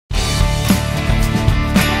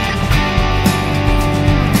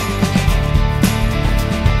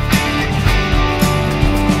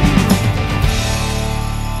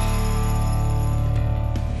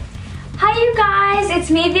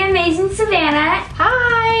me, the amazing Savannah.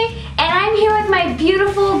 Hi! And I'm here with my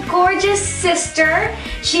beautiful, gorgeous sister.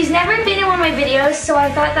 She's never been in one of my videos, so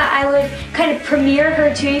I thought that I would kind of premiere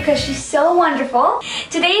her to you because she's so wonderful.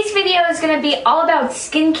 Today's video is going to be all about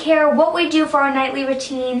skincare, what we do for our nightly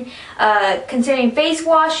routine, concerning face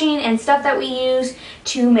washing and stuff that we use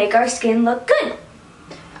to make our skin look good.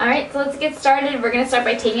 Alright, so let's get started. We're going to start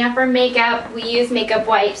by taking off our makeup. We use makeup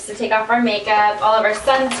wipes to take off our makeup, all of our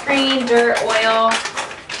sunscreen, dirt, oil,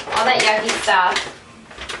 all that yucky stuff.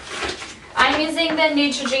 I'm using the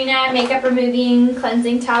Neutrogena Makeup Removing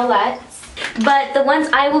Cleansing Towelettes. But the ones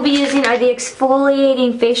I will be using are the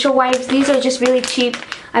exfoliating facial wipes. These are just really cheap.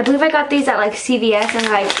 I believe I got these at like CVS and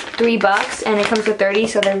like $3 and it comes with 30,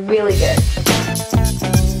 so they're really good.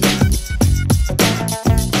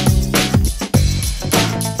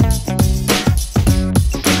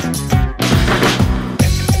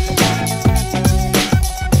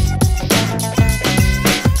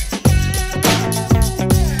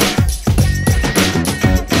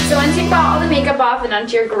 Off and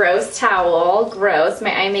onto your gross towel. Gross.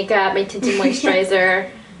 My eye makeup, my tinted moisturizer,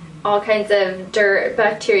 all kinds of dirt,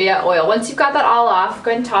 bacteria, oil. Once you've got that all off, go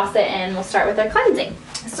ahead and toss it in. We'll start with our cleansing.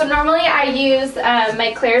 So normally I use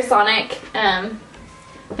my Clarisonic.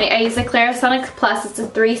 I use the Clarisonic Plus. It's a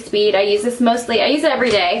 3-speed. I use this mostly. I use it every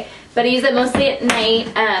day, but I use it mostly at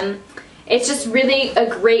night. It's just really a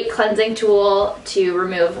great cleansing tool to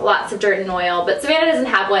remove lots of dirt and oil. But Savannah doesn't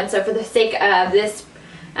have one, so for the sake of this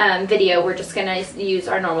video, we're just gonna use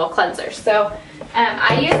our normal cleanser. So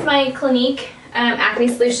I use my Clinique Acne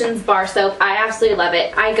Solutions bar soap. I absolutely love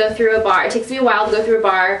it. I go through a bar. It takes me a while to go through a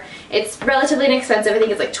bar. It's relatively inexpensive. I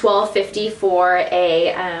think it's like $12.50 for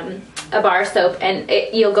a bar soap, and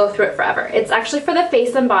you'll go through it forever. It's actually for the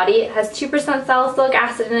face and body. It has 2% salicylic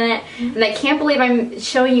acid in it, and I can't believe I'm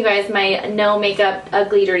showing you guys my no makeup,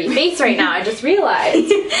 ugly, dirty face right now. I just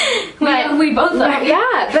realized. But we both are.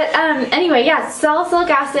 Yeah, but anyway, yeah, salicylic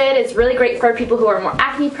acid is really great for people who are more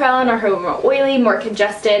acne prone or who are more oily, more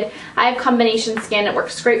congested. I have combination skin. It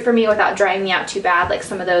works great for me without drying me out too bad, like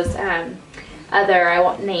some of those other, I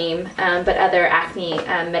won't name, but other acne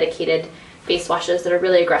medicated face washes that are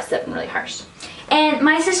really aggressive and really harsh. And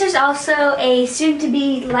my sister's also a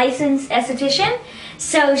soon-to-be licensed esthetician,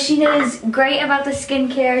 so she knows great about the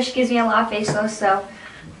skincare. She gives me a lot of face oils, so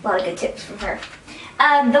a lot of good tips from her.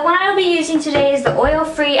 The one I'll be using today is the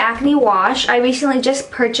oil-free acne wash. I recently just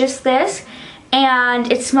purchased this,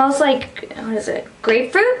 and it smells like, what is it,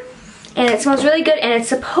 grapefruit? And it smells really good, and it's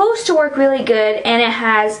supposed to work really good, and it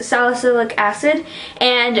has salicylic acid,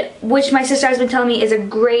 and which my sister has been telling me is a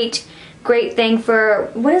great thing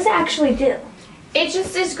for, what does it actually do? It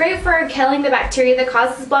just is great for killing the bacteria that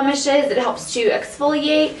causes blemishes. It helps to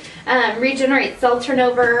exfoliate, regenerate cell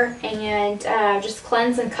turnover, and just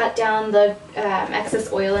cleanse and cut down the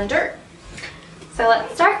excess oil and dirt. So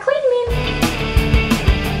let's start cleaning.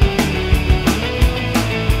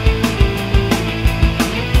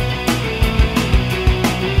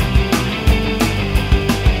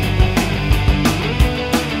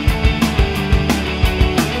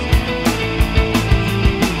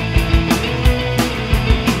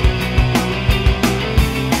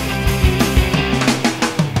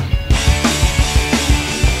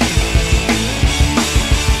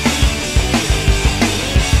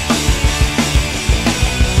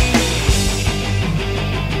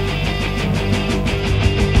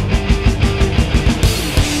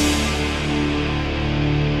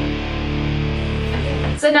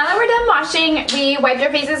 So now that we're done washing, we wiped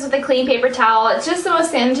our faces with a clean paper towel. It's just the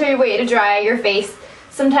most sanitary way to dry your face.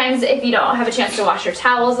 Sometimes if you don't have a chance to wash your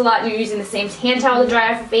towels a lot and you're using the same hand towel to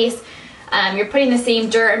dry off your face, you're putting the same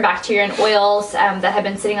dirt and bacteria and oils that have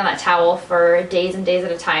been sitting on that towel for days and days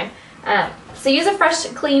at a time. So use a fresh,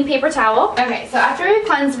 clean paper towel. Okay, so after we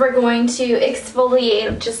cleanse, we're going to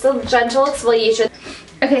exfoliate, just a gentle exfoliation.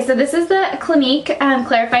 Okay, so this is the Clinique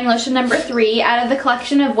Clarifying Lotion number 3 out of the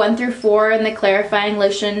collection of 1 through 4 in the Clarifying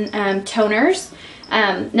Lotion toners.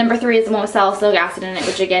 Number 3 is the one with salicylic acid in it,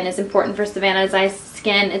 which again is important for Savannah's eye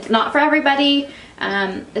skin. It's not for everybody,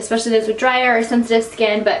 especially those with drier or sensitive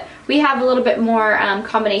skin, but we have a little bit more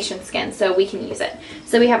combination skin, so we can use it.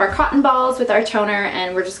 So we have our cotton balls with our toner,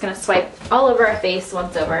 and we're just going to swipe all over our face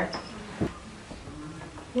once over.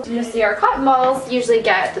 You'll see our cotton balls usually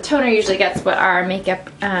get, the toner usually gets what our makeup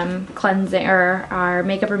cleansing or our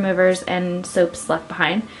makeup removers and soaps left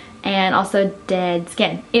behind, and also dead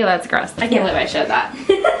skin. Ew, that's gross. I can't believe I showed that.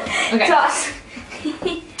 Okay. Toss.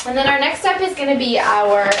 And then our next step is going to be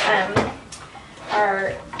our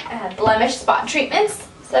blemish spot treatments.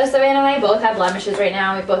 So Savannah and I both have blemishes right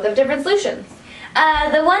now. We both have different solutions.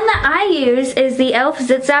 The one that I use is the e.l.f.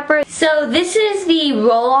 Zit Zapper. So this is the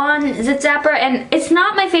roll-on Zit Zapper, and it's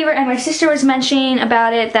not my favorite, and my sister was mentioning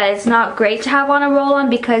about it that it's not great to have on a roll-on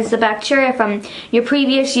because the bacteria from your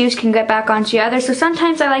previous use can get back onto your other. So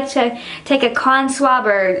sometimes I like to take a cotton swab,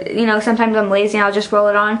 or you know, sometimes I'm lazy and I'll just roll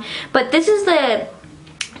it on. But this is the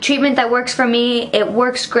treatment that works for me. It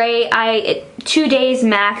works great. 2 days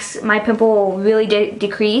max, my pimple will really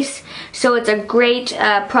decrease. So it's a great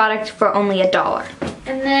product for only $1.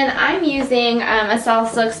 And then I'm using a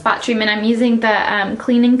salicylic spot treatment. I'm using the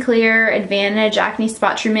Clean and Clear Advantage Acne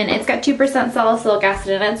Spot Treatment. It's got 2% salicylic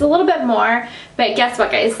acid in it. It's a little bit more, but guess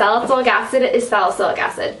what, guys? Salicylic acid is salicylic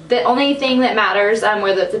acid. The only thing that matters,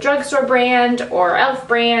 whether it's a drugstore brand or e.l.f.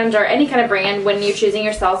 brand or any kind of brand, when you're choosing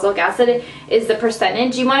your salicylic acid, is the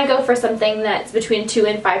percentage. You want to go for something that's between 2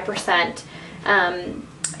 and 5%,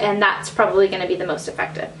 and that's probably going to be the most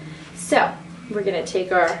effective. So we're going to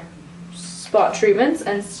take our spot treatments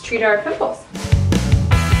and treat our pimples.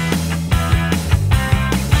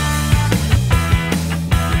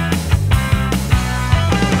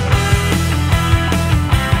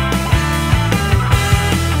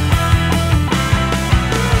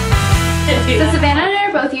 So Savannah and I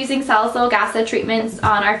are both using salicylic acid treatments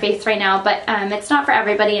on our face right now, but it's not for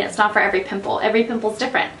everybody and it's not for every pimple. Every pimple's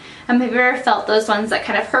different. Have you ever felt those ones that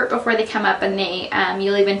kind of hurt before they come up, and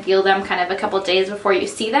you'll even feel them kind of a couple days before you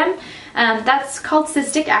see them? That's called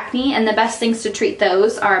cystic acne, and the best things to treat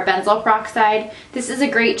those are benzoyl peroxide. This is a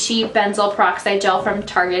great cheap benzoyl peroxide gel from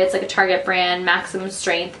Target. It's like a Target brand, maximum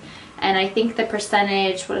strength. And I think the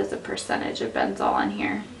percentage, what is the percentage of benzoyl on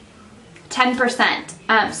here?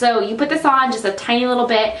 10%. So you put this on just a tiny little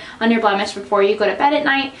bit on your blemish before you go to bed at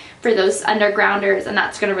night for those undergrounders, and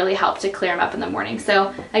that's going to really help to clear them up in the morning.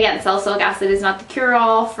 So again, salicylic acid is not the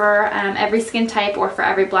cure-all for every skin type or for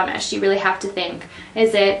every blemish. You really have to think,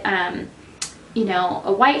 is it you know,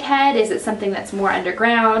 a whitehead? Is it something that's more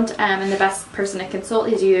underground? And the best person to consult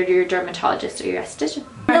is either your dermatologist or your esthetician.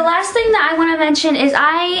 The last thing that I want to mention is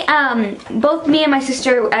both me and my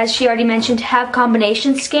sister, as she already mentioned, have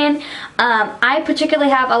combination skin. I particularly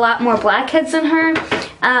have a lot more blackheads than her.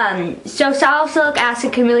 So salicylic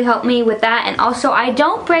acid can really help me with that. And also, I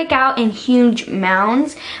don't break out in huge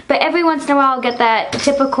mounds, but every once in a while I'll get that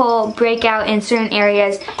typical breakout in certain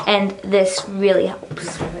areas, and this really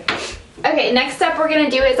helps. Okay, next step we're going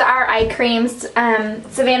to do is our eye creams.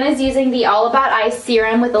 Savannah's using the All About Eye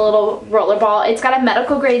Serum with a little roller ball. It's got a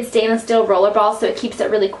medical grade stainless steel roller ball, so it keeps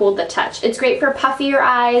it really cool to touch. It's great for puffier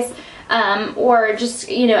eyes, or just,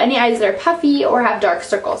 you know, any eyes that are puffy or have dark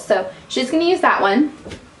circles. So she's going to use that one.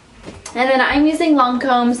 And then I'm using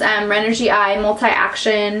Lancome's Renergy Eye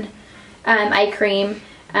Multi-Action Eye Cream.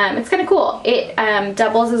 It's kind of cool. It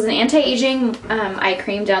doubles as an anti-aging eye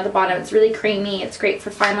cream down at the bottom. It's really creamy. It's great for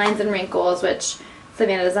fine lines and wrinkles, which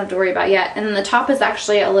Savannah doesn't have to worry about yet. And then the top is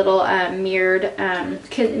actually a little mirrored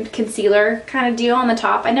concealer kind of deal on the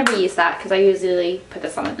top. I never use that because I usually put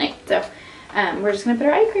this on at night. So we're just going to put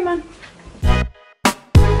our eye cream on.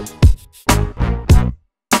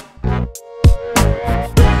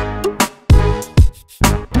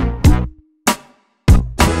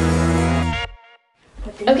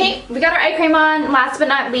 Okay, we got our eye cream on. Last but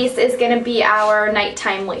not least is going to be our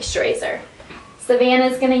nighttime moisturizer.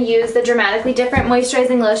 Savannah's going to use the Dramatically Different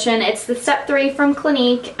Moisturizing Lotion. It's the Step 3 from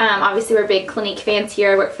Clinique. Obviously, we're big Clinique fans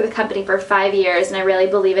here. I worked for the company for 5 years, and I really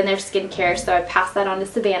believe in their skincare, so I passed that on to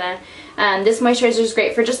Savannah. This moisturizer is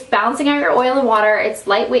great for just balancing out your oil and water. It's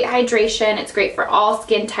lightweight hydration. It's great for all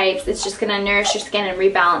skin types. It's just going to nourish your skin and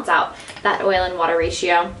rebalance out that oil and water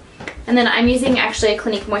ratio. And then I'm using actually a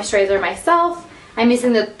Clinique moisturizer myself. I'm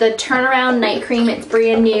using the Turnaround Night Cream. It's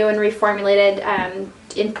brand new and reformulated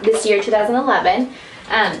in this year, 2011.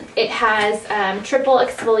 It has triple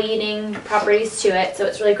exfoliating properties to it, so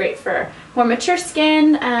it's really great for more mature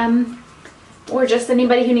skin or just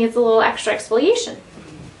anybody who needs a little extra exfoliation.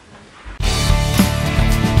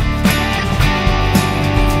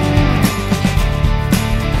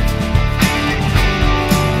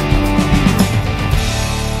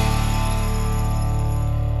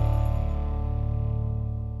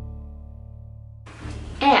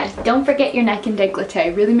 And don't forget your neck and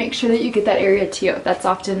décolleté. Really make sure that you get that area too. That's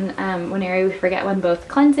often one area we forget when both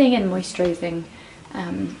cleansing and moisturizing.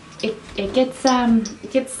 It gets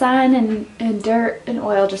sun and dirt and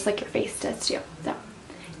oil just like your face does too. So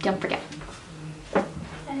don't forget.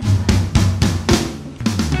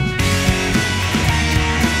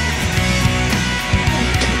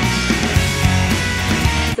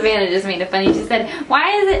 Savannah just made it funny. She said,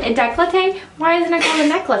 "Why is it a décolleté? Why isn't it called a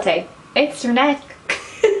neckleté? It's your neck."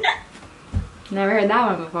 Never heard that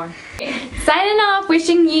one before. Signing off,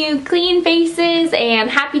 wishing you clean faces and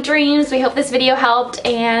happy dreams. We hope this video helped,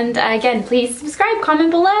 and again, please subscribe,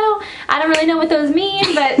 comment below. I don't really know what those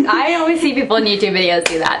mean, but I always see people in YouTube videos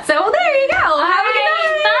do that. So there you go. Have a good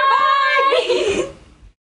night.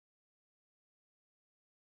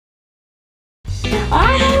 Bye.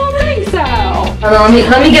 I don't think so. Hold on,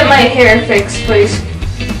 let me get my hair fixed, please.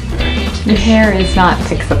 Your hair is not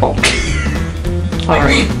fixable.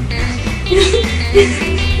 Sorry.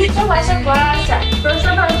 So what's a brush? First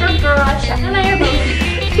of all, the brush. And I have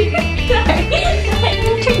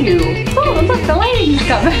Oh, look, the lighting's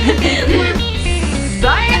coming.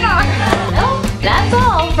 Sayonara. Well, that's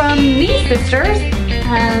all from these sisters.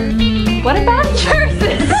 What about your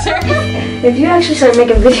sister? If you actually start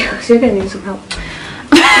making videos, you're gonna need some help.